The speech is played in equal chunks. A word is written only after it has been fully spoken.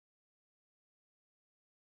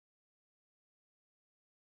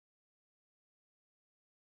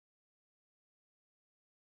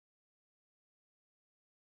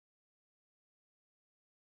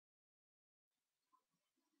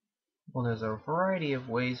Well, there's a variety of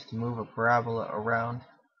ways to move a parabola around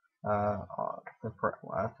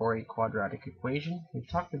for a quadratic equation. We've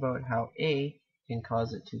talked about how A can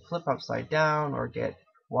cause it to flip upside down or get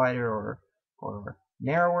wider or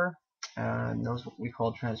narrower, and those what we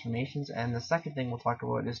call transformations. And the second thing we'll talk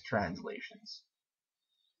about is translations.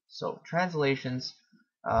 So translations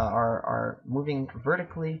are moving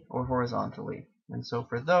vertically or horizontally. And so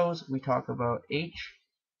for those, we talk about H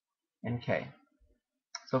and K.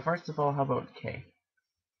 So first of all, how about K?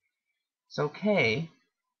 So K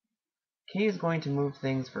is going to move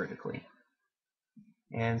things vertically.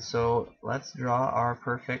 And so let's draw our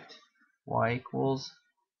perfect y equals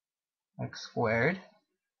x squared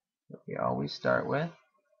that we always start with.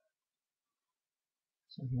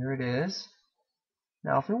 So here it is.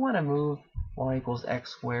 Now if we want to move y equals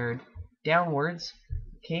x squared downwards,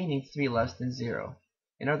 k needs to be less than 0.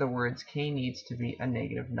 In other words, k needs to be a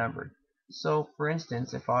negative number. So for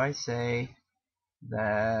instance, if I say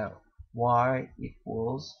that y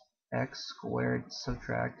equals x squared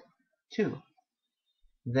subtract 2,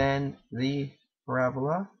 then the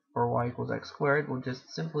parabola for y equals x squared will just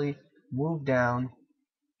simply move down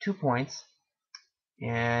 2 points,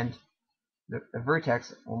 and the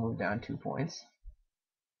vertex will move down 2 points,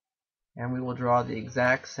 and we will draw the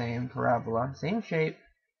exact same parabola, same shape,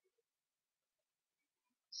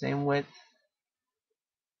 same width,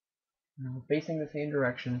 facing the same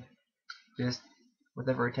direction, just with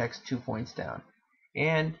the vertex 2 points down.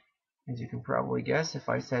 And as you can probably guess, if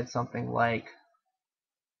I said something like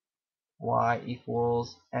y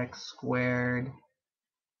equals x squared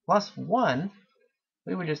plus 1,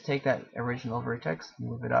 we would just take that original vertex,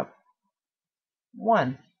 move it up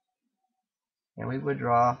 1, and we would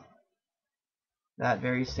draw that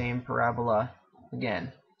very same parabola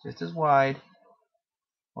again, just as wide,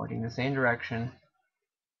 pointing the same direction,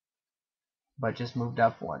 but just moved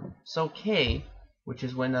up 1. So k, which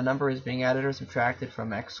is when the number is being added or subtracted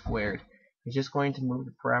from x squared, is just going to move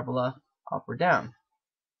the parabola up or down.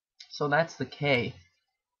 So that's the k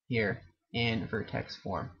here in vertex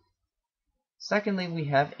form. Secondly, we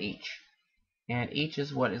have h. And h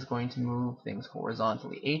is what is going to move things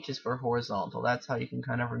horizontally. H is for horizontal. That's how you can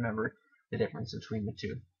kind of remember the difference between the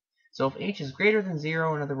two. So if h is greater than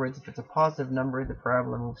 0, in other words, if it's a positive number, the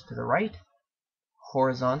parabola moves to the right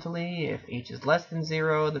horizontally. If h is less than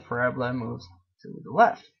 0, the parabola moves to the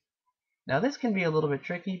left. Now this can be a little bit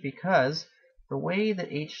tricky because the way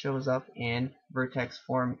that h shows up in vertex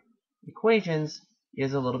form equations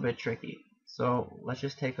is a little bit tricky. So let's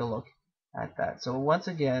just take a look at that. So once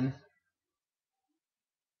again,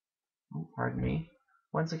 pardon me,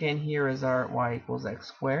 once again here is our y equals x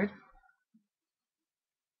squared.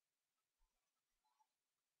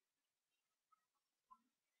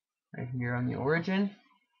 Right here on the origin.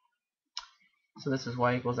 So this is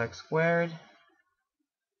y equals x squared.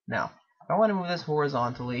 Now, if I want to move this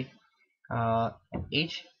horizontally, if I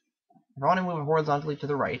want to move it horizontally to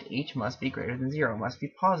the right, h must be greater than 0, must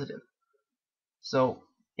be positive. So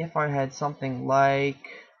if I had something like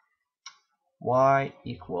y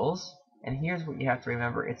equals, and here's what you have to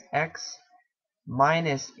remember, it's x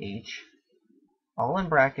minus h, all in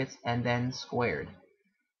brackets, and then squared.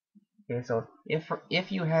 Okay, so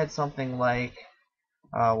if you had something like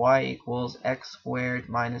y equals x squared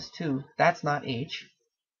minus 2, that's not h,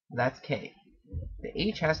 that's k. The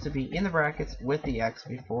h has to be in the brackets with the x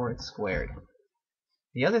before it's squared.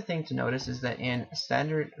 The other thing to notice is that in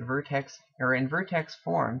standard vertex, or in vertex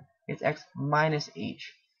form, it's x minus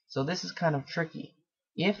h. So this is kind of tricky.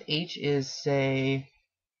 If h is, say,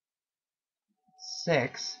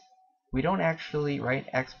 6, we don't actually write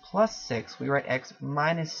x plus 6, we write x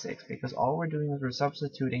minus 6, because all we're doing is we're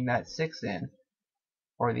substituting that 6 in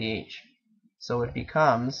for the h. So it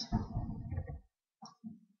becomes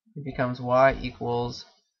y equals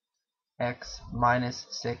x minus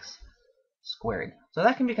 6 squared. So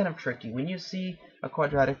that can be kind of tricky. When you see a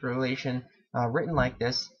quadratic relation written like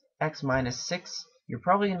this, x minus 6, you're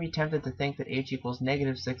probably going to be tempted to think that h equals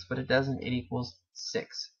negative 6, but it doesn't, it equals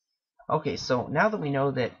 6. Okay, so now that we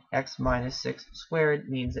know that x minus 6 squared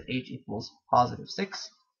means that h equals positive 6,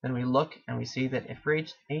 then we look and we see that if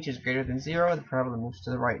h is greater than 0, the parabola moves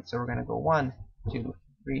to the right. So we're going to go 1, 2,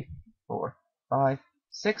 3, 4, 5,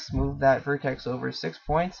 6, move that vertex over 6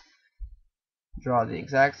 points, draw the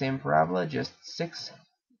exact same parabola, just 6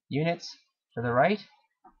 units to the right,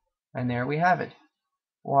 and there we have it.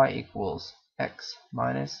 Y equals x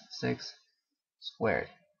minus 6 squared.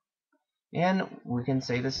 And we can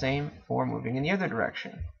say the same for moving in the other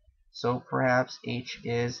direction. So perhaps h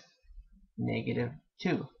is negative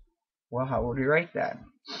 2. Well, how would we write that?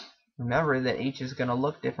 remember that h is going to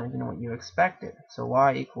look different than what you expected. So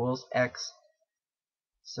y equals x.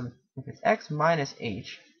 So if it's x minus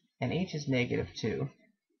h, and h is negative 2,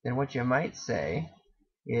 then what you might say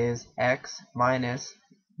is x minus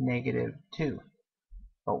negative 2.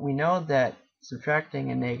 But we know that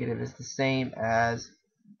subtracting a negative is the same as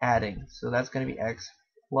adding, so that's going to be x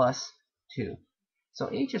plus 2. So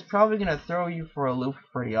h is probably going to throw you for a loop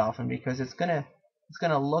pretty often because it's going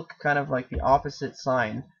to look kind of like the opposite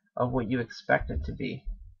sign of what you expect it to be.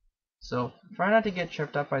 So try not to get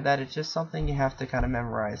tripped up by that. It's just something you have to kind of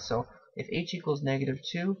memorize. So if h equals negative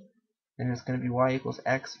 2, then it's going to be y equals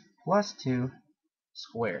x plus 2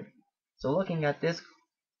 squared. So looking at this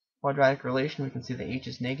quadratic relation, we can see that h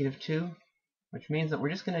is negative 2, which means that we're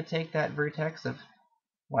just going to take that vertex of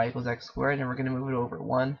y equals x squared and we're going to move it over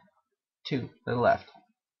 1, 2 to the left.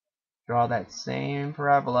 Draw that same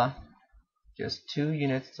parabola, just 2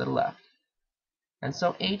 units to the left. And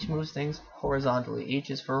so h moves things horizontally.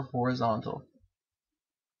 H is for horizontal.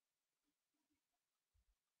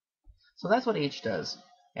 So that's what h does.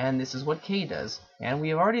 And this is what k does. And we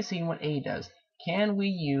have already seen what a does. Can we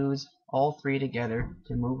use all three together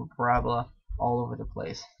to move a parabola all over the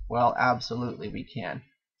place? Well, absolutely we can.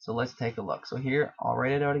 So let's take a look. So here, I'll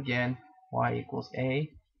write it out again. Y equals a,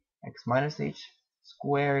 x minus h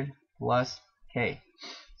squared plus k.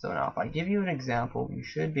 So now if I give you an example, you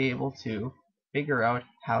should be able to figure out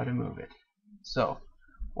how to move it. So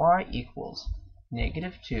y equals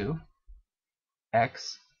negative 2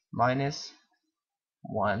 x minus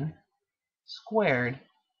 1 squared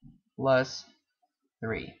plus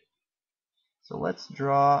 3. So let's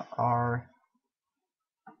draw our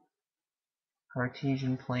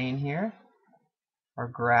Cartesian plane here, our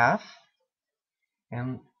graph,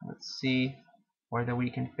 and let's see whether we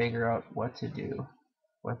can figure out what to do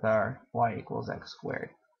with our y equals x squared.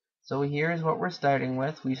 So here's what we're starting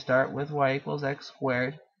with. We start with y equals x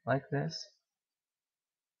squared like this.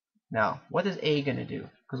 Now, what is a going to do?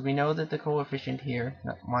 Because we know that the coefficient here,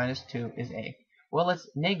 minus 2, is a. Well, it's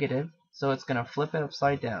negative, so it's going to flip it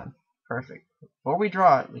upside down. Perfect. Before we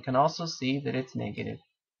draw it, we can also see that it's negative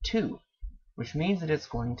 2, which means that it's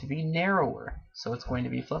going to be narrower. So it's going to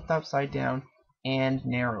be flipped upside down and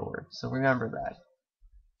narrower. So remember that.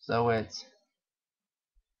 So it's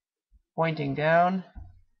pointing down,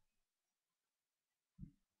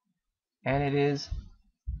 and it is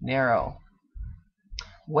narrow.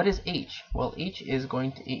 What is h? Well, h is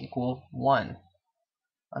going to equal 1.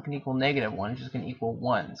 Not going to equal negative 1, it's just going to equal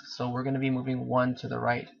 1. So we're going to be moving 1 to the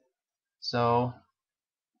right. So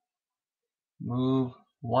move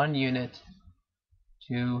 1 unit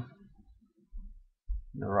to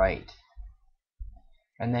the right.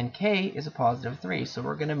 And then k is a positive 3, so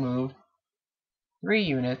we're going to move 3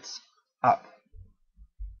 units up.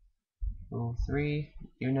 Move 3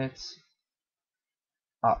 units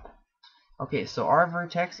up. Okay, so our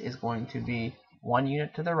vertex is going to be 1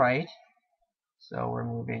 unit to the right. So we're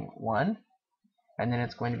moving 1. And then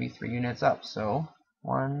it's going to be 3 units up. So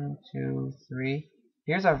 1, 2, 3.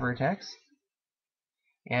 Here's our vertex.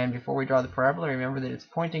 And before we draw the parabola, remember that it's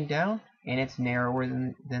pointing down and it's narrower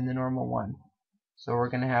than the normal one. So we're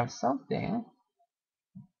going to have something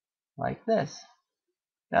like this.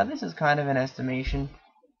 Now this is kind of an estimation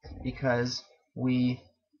because we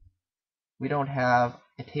don't have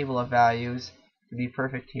a table of values to be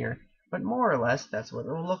perfect here, but more or less that's what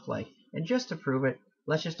it will look like. And just to prove it,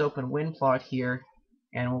 let's just open WinPlot here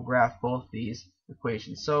and we'll graph both these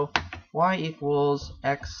equations. So y equals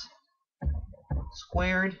x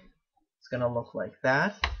squared, it's going to look like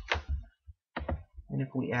that. And if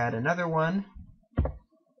we add another one,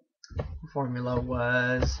 the formula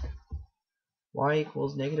was y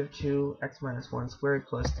equals negative 2 x minus 1 squared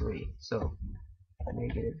plus 3. So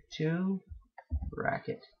negative 2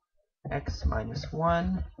 bracket x minus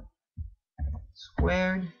 1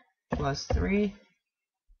 squared plus 3.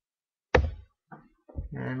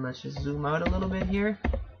 And let's just zoom out a little bit here.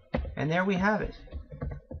 And there we have it.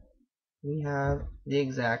 We have the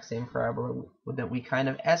exact same parabola that we kind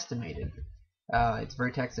of estimated. Its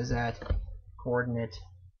vertex is at coordinate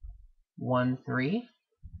 1, 3.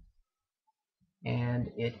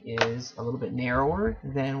 And it is a little bit narrower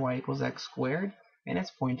than y equals x squared. And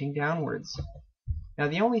it's pointing downwards. Now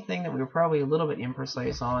the only thing that we were probably a little bit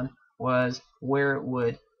imprecise on was where it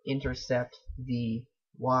would intercept the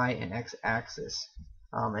y and x axis.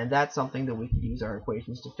 And that's something that we could use our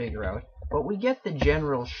equations to figure out. But we get the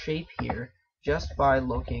general shape here just by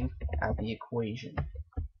looking at the equation.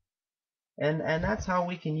 And that's how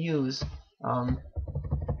we can use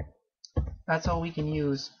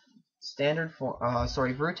standard form,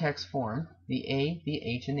 vertex form, the a, the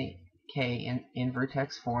h, and the k in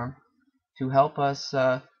vertex form to help us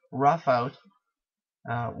rough out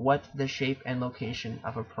what the shape and location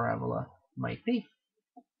of a parabola might be.